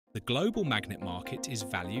The global magnet market is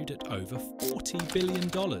valued at over $40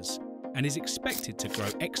 billion and is expected to grow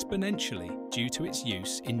exponentially due to its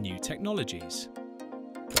use in new technologies.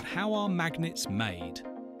 But how are magnets made?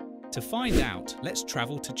 To find out, let's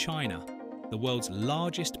travel to China, the world's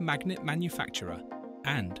largest magnet manufacturer,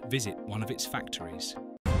 and visit one of its factories.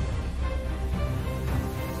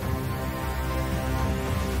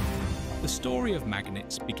 The story of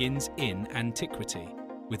magnets begins in antiquity,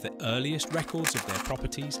 with the earliest records of their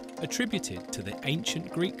properties attributed to the ancient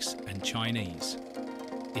Greeks and Chinese.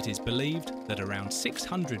 It is believed that around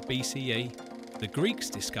 600 BCE, the Greeks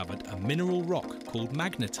discovered a mineral rock called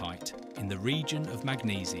magnetite in the region of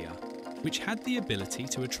Magnesia, which had the ability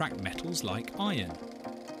to attract metals like iron.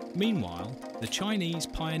 Meanwhile, the Chinese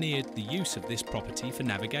pioneered the use of this property for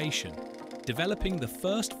navigation, developing the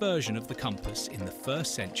first version of the compass in the 1st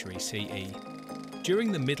century CE.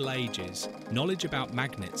 During the Middle Ages, knowledge about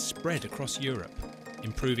magnets spread across Europe,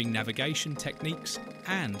 improving navigation techniques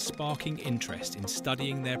and sparking interest in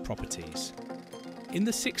studying their properties. In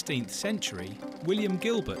the 16th century, William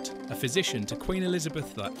Gilbert, a physician to Queen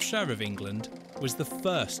Elizabeth I of England, was the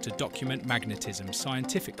first to document magnetism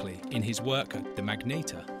scientifically in his work De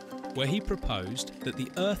Magneta, where he proposed that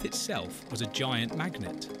the Earth itself was a giant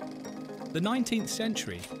magnet. The 19th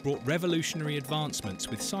century brought revolutionary advancements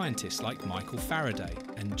with scientists like Michael Faraday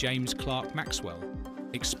and James Clerk Maxwell,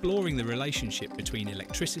 exploring the relationship between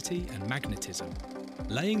electricity and magnetism,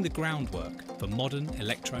 laying the groundwork for modern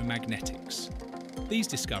electromagnetics. These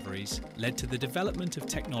discoveries led to the development of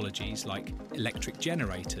technologies like electric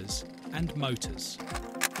generators and motors.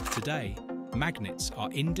 Today, magnets are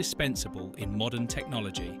indispensable in modern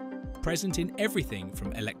technology, present in everything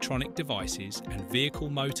from electronic devices and vehicle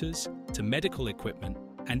motors to medical equipment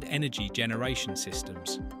and energy generation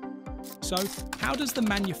systems. So, how does the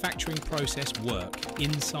manufacturing process work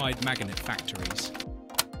inside magnet factories?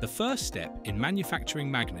 The first step in manufacturing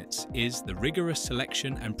magnets is the rigorous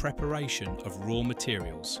selection and preparation of raw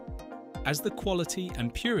materials, as the quality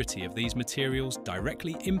and purity of these materials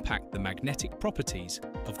directly impact the magnetic properties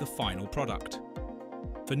of the final product.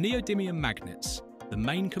 For neodymium magnets, the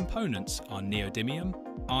main components are neodymium,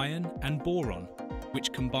 iron and boron,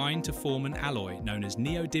 which combine to form an alloy known as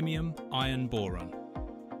neodymium iron boron.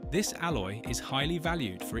 This alloy is highly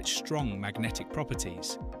valued for its strong magnetic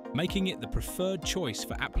properties, making it the preferred choice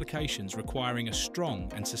for applications requiring a strong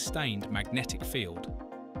and sustained magnetic field.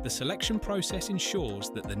 The selection process ensures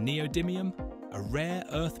that the neodymium, a rare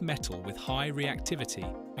earth metal with high reactivity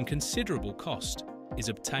and considerable cost, is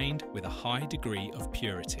obtained with a high degree of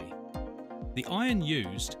purity. The iron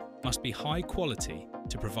used must be high quality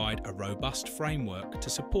to provide a robust framework to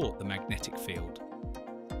support the magnetic field.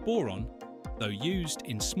 Boron, though used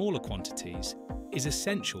in smaller quantities, is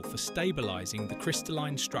essential for stabilizing the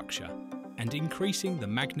crystalline structure and increasing the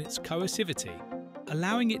magnet's coercivity,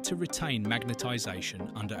 allowing it to retain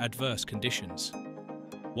magnetization under adverse conditions.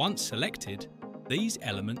 Once selected, these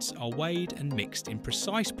elements are weighed and mixed in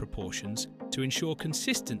precise proportions to ensure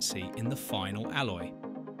consistency in the final alloy.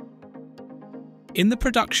 In the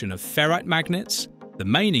production of ferrite magnets, the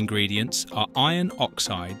main ingredients are iron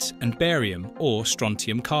oxides and barium or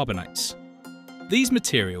strontium carbonates. These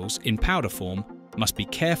materials, in powder form, must be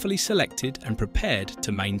carefully selected and prepared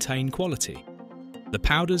to maintain quality. The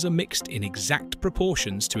powders are mixed in exact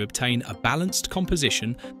proportions to obtain a balanced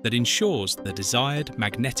composition that ensures the desired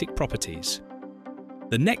magnetic properties.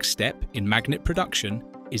 The next step in magnet production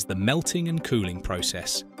is the melting and cooling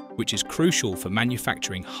process, which is crucial for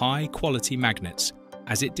manufacturing high-quality magnets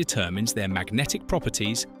as it determines their magnetic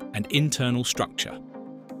properties and internal structure.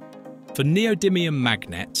 For neodymium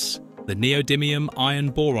magnets, the neodymium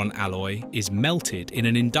iron-boron alloy is melted in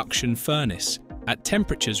an induction furnace at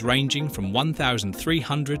temperatures ranging from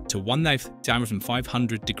 1300 to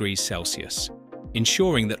 1500 degrees Celsius,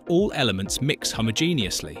 ensuring that all elements mix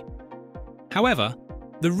homogeneously. However,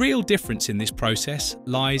 the real difference in this process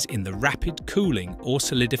lies in the rapid cooling or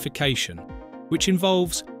solidification, which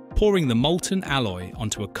involves pouring the molten alloy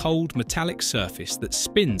onto a cold metallic surface that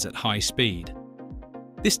spins at high speed.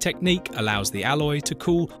 This technique allows the alloy to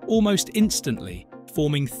cool almost instantly,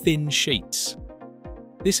 forming thin sheets.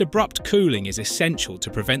 This abrupt cooling is essential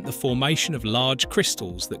to prevent the formation of large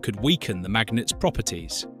crystals that could weaken the magnet's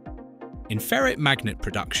properties. In ferrite magnet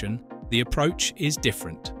production, the approach is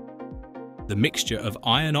different. The mixture of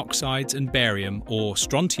iron oxides and barium or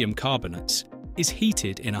strontium carbonates is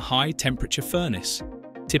heated in a high-temperature furnace,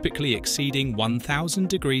 typically exceeding 1000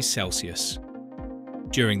 degrees Celsius.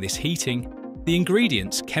 During this heating, the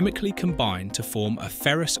ingredients chemically combine to form a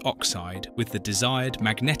ferrous oxide with the desired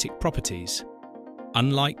magnetic properties.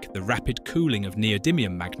 Unlike the rapid cooling of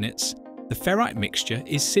neodymium magnets, the ferrite mixture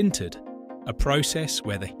is sintered, a process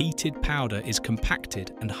where the heated powder is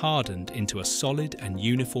compacted and hardened into a solid and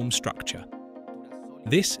uniform structure.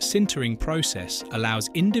 This sintering process allows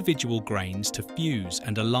individual grains to fuse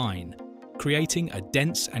and align, creating a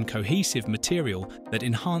dense and cohesive material that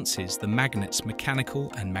enhances the magnet's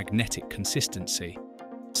mechanical and magnetic consistency.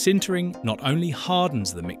 Sintering not only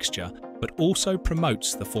hardens the mixture, but also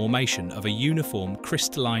promotes the formation of a uniform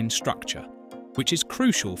crystalline structure, which is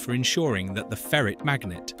crucial for ensuring that the ferrite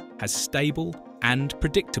magnet has stable and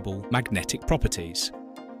predictable magnetic properties.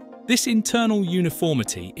 This internal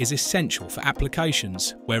uniformity is essential for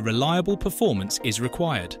applications where reliable performance is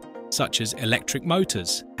required, such as electric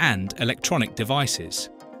motors and electronic devices.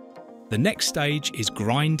 The next stage is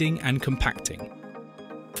grinding and compacting.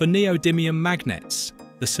 For neodymium magnets,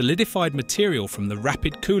 the solidified material from the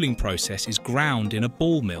rapid cooling process is ground in a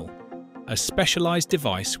ball mill, a specialized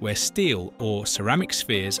device where steel or ceramic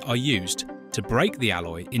spheres are used to break the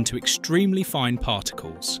alloy into extremely fine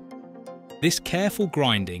particles. This careful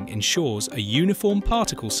grinding ensures a uniform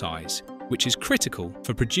particle size, which is critical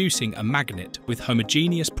for producing a magnet with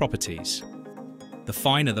homogeneous properties. The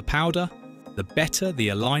finer the powder, the better the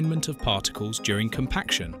alignment of particles during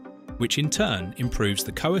compaction, which in turn improves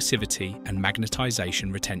the coercivity and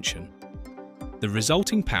magnetization retention. The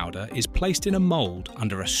resulting powder is placed in a mold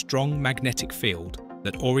under a strong magnetic field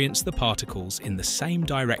that orients the particles in the same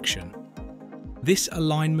direction. This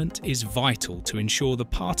alignment is vital to ensure the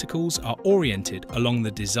particles are oriented along the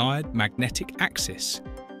desired magnetic axis,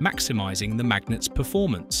 maximizing the magnet's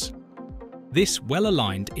performance. This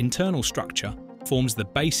well-aligned internal structure forms the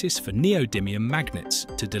basis for neodymium magnets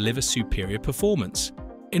to deliver superior performance,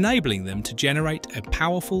 enabling them to generate a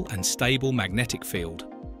powerful and stable magnetic field.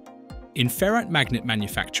 In ferrite magnet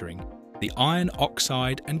manufacturing, the iron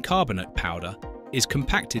oxide and carbonate powder is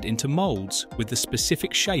compacted into molds with the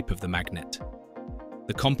specific shape of the magnet.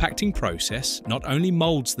 The compacting process not only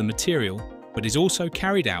molds the material, but is also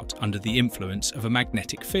carried out under the influence of a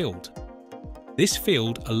magnetic field. This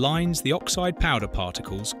field aligns the oxide powder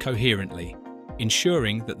particles coherently,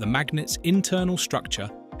 ensuring that the magnet's internal structure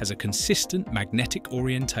has a consistent magnetic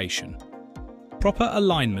orientation. Proper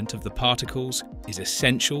alignment of the particles is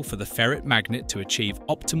essential for the ferrite magnet to achieve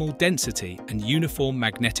optimal density and uniform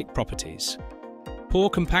magnetic properties. Poor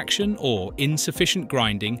compaction or insufficient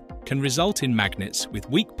grinding can result in magnets with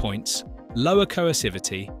weak points, lower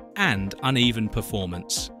coercivity, and uneven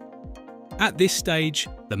performance. At this stage,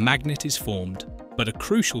 the magnet is formed, but a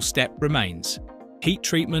crucial step remains: heat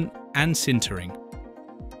treatment and sintering.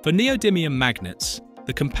 For neodymium magnets,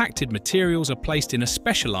 the compacted materials are placed in a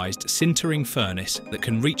specialized sintering furnace that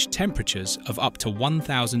can reach temperatures of up to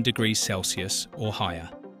 1000 degrees Celsius or higher.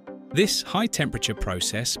 This high-temperature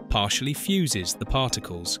process partially fuses the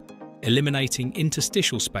particles, eliminating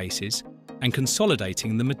interstitial spaces and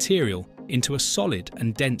consolidating the material into a solid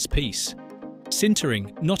and dense piece.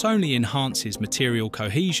 Sintering not only enhances material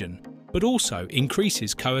cohesion, but also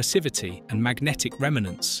increases coercivity and magnetic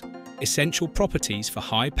remanence, essential properties for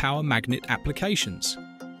high-power magnet applications.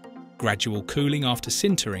 Gradual cooling after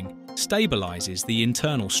sintering stabilizes the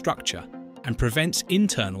internal structure and prevents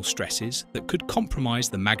internal stresses that could compromise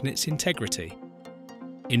the magnet's integrity.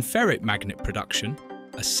 In ferrite magnet production,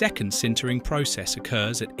 a second sintering process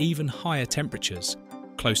occurs at even higher temperatures,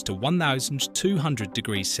 close to 1200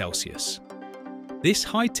 degrees Celsius. This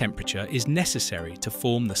high temperature is necessary to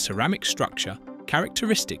form the ceramic structure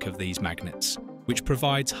characteristic of these magnets, which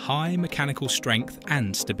provides high mechanical strength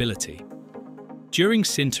and stability. During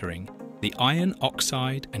sintering, the iron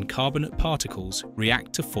oxide and carbonate particles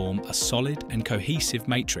react to form a solid and cohesive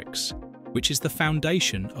matrix, which is the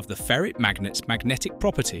foundation of the ferrite magnet's magnetic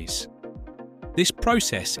properties. This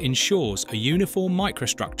process ensures a uniform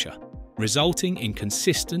microstructure, resulting in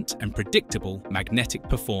consistent and predictable magnetic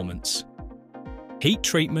performance. Heat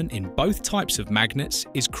treatment in both types of magnets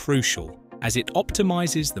is crucial, as it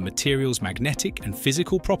optimizes the material's magnetic and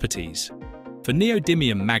physical properties. For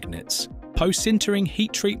neodymium magnets, post-sintering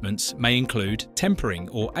heat treatments may include tempering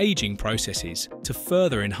or aging processes to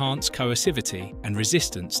further enhance coercivity and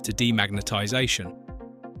resistance to demagnetization.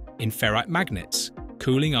 In ferrite magnets,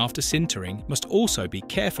 cooling after sintering must also be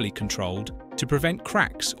carefully controlled to prevent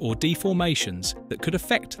cracks or deformations that could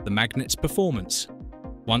affect the magnet's performance.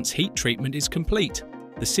 Once heat treatment is complete,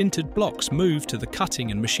 the sintered blocks move to the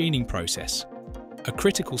cutting and machining process, a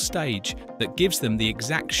critical stage that gives them the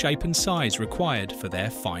exact shape and size required for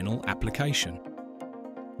their final application.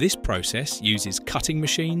 This process uses cutting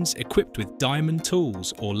machines equipped with diamond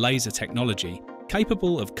tools or laser technology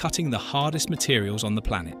capable of cutting the hardest materials on the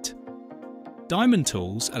planet. Diamond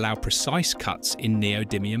tools allow precise cuts in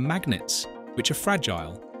neodymium magnets, which are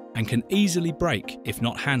fragile, and can easily break if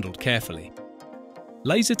not handled carefully.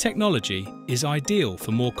 Laser technology is ideal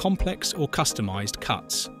for more complex or customized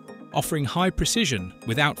cuts, offering high precision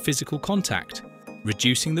without physical contact,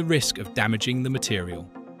 reducing the risk of damaging the material.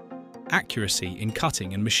 Accuracy in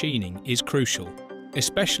cutting and machining is crucial,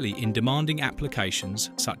 especially in demanding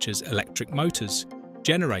applications such as electric motors,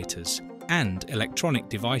 generators, and electronic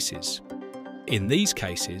devices. In these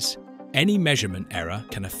cases, any measurement error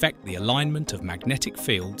can affect the alignment of magnetic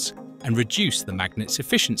fields and reduce the magnet's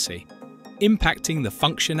efficiency, impacting the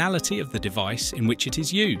functionality of the device in which it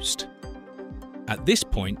is used. At this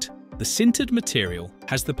point, the sintered material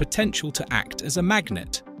has the potential to act as a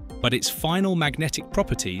magnet, but its final magnetic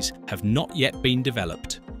properties have not yet been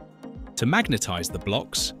developed. To magnetize the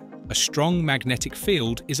blocks, a strong magnetic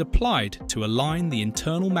field is applied to align the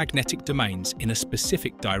internal magnetic domains in a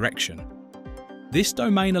specific direction. This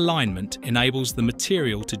domain alignment enables the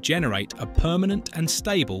material to generate a permanent and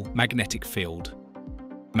stable magnetic field.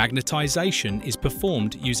 Magnetization is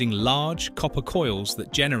performed using large copper coils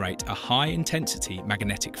that generate a high-intensity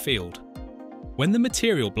magnetic field. When the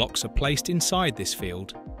material blocks are placed inside this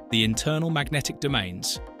field, the internal magnetic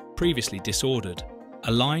domains, previously disordered,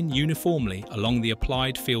 align uniformly along the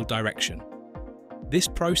applied field direction. This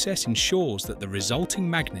process ensures that the resulting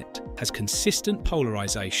magnet has consistent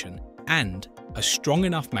polarization and a strong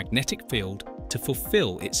enough magnetic field to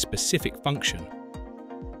fulfill its specific function.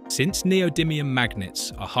 Since neodymium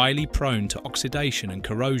magnets are highly prone to oxidation and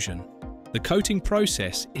corrosion, the coating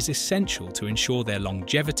process is essential to ensure their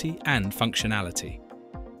longevity and functionality.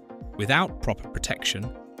 Without proper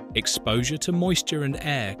protection, exposure to moisture and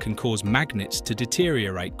air can cause magnets to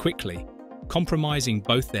deteriorate quickly, compromising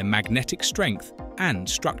both their magnetic strength and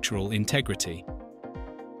structural integrity.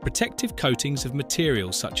 Protective coatings of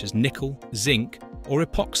materials such as nickel, zinc, or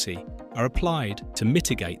epoxy are applied to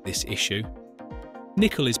mitigate this issue.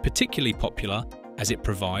 Nickel is particularly popular as it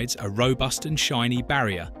provides a robust and shiny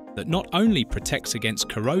barrier that not only protects against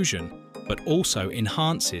corrosion, but also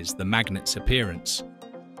enhances the magnet's appearance.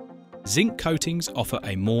 Zinc coatings offer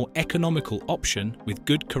a more economical option with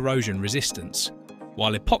good corrosion resistance,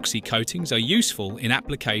 while epoxy coatings are useful in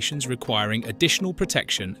applications requiring additional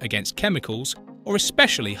protection against chemicals or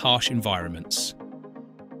especially harsh environments.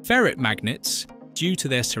 Ferrite magnets, due to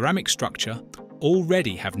their ceramic structure,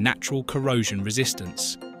 already have natural corrosion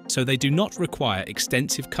resistance, so they do not require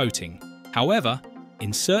extensive coating. However,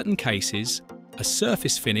 in certain cases, a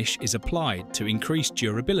surface finish is applied to increase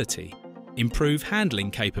durability, improve handling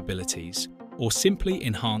capabilities, or simply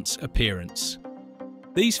enhance appearance.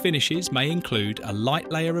 These finishes may include a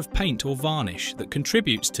light layer of paint or varnish that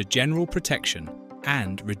contributes to general protection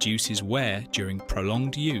and reduces wear during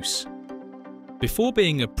prolonged use. Before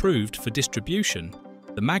being approved for distribution,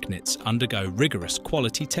 the magnets undergo rigorous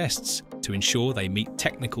quality tests to ensure they meet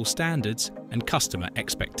technical standards and customer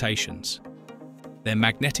expectations. Their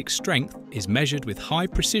magnetic strength is measured with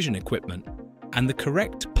high-precision equipment, and the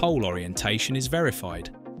correct pole orientation is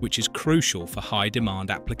verified, which is crucial for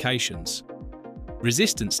high-demand applications.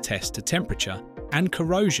 Resistance tests to temperature and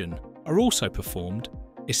corrosion are also performed,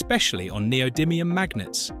 especially on neodymium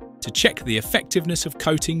magnets, to check the effectiveness of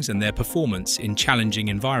coatings and their performance in challenging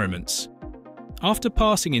environments. After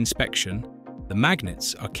passing inspection, the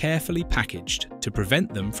magnets are carefully packaged to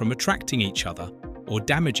prevent them from attracting each other or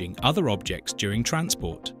damaging other objects during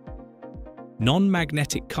transport.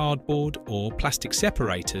 Non-magnetic cardboard or plastic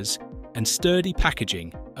separators and sturdy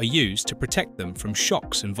packaging are used to protect them from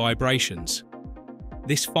shocks and vibrations.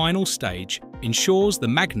 This final stage ensures the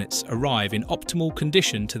magnets arrive in optimal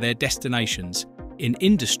condition to their destinations in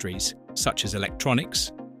industries such as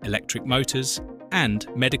electronics, electric motors, and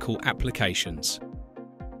medical applications.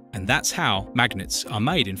 And that's how magnets are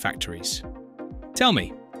made in factories. Tell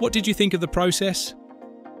me, what did you think of the process?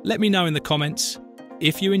 Let me know in the comments.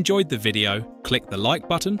 If you enjoyed the video, click the like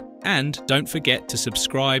button and don't forget to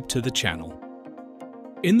subscribe to the channel.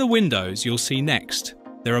 In the windows you'll see next,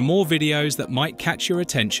 there are more videos that might catch your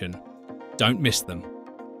attention. Don't miss them.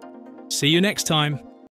 See you next time.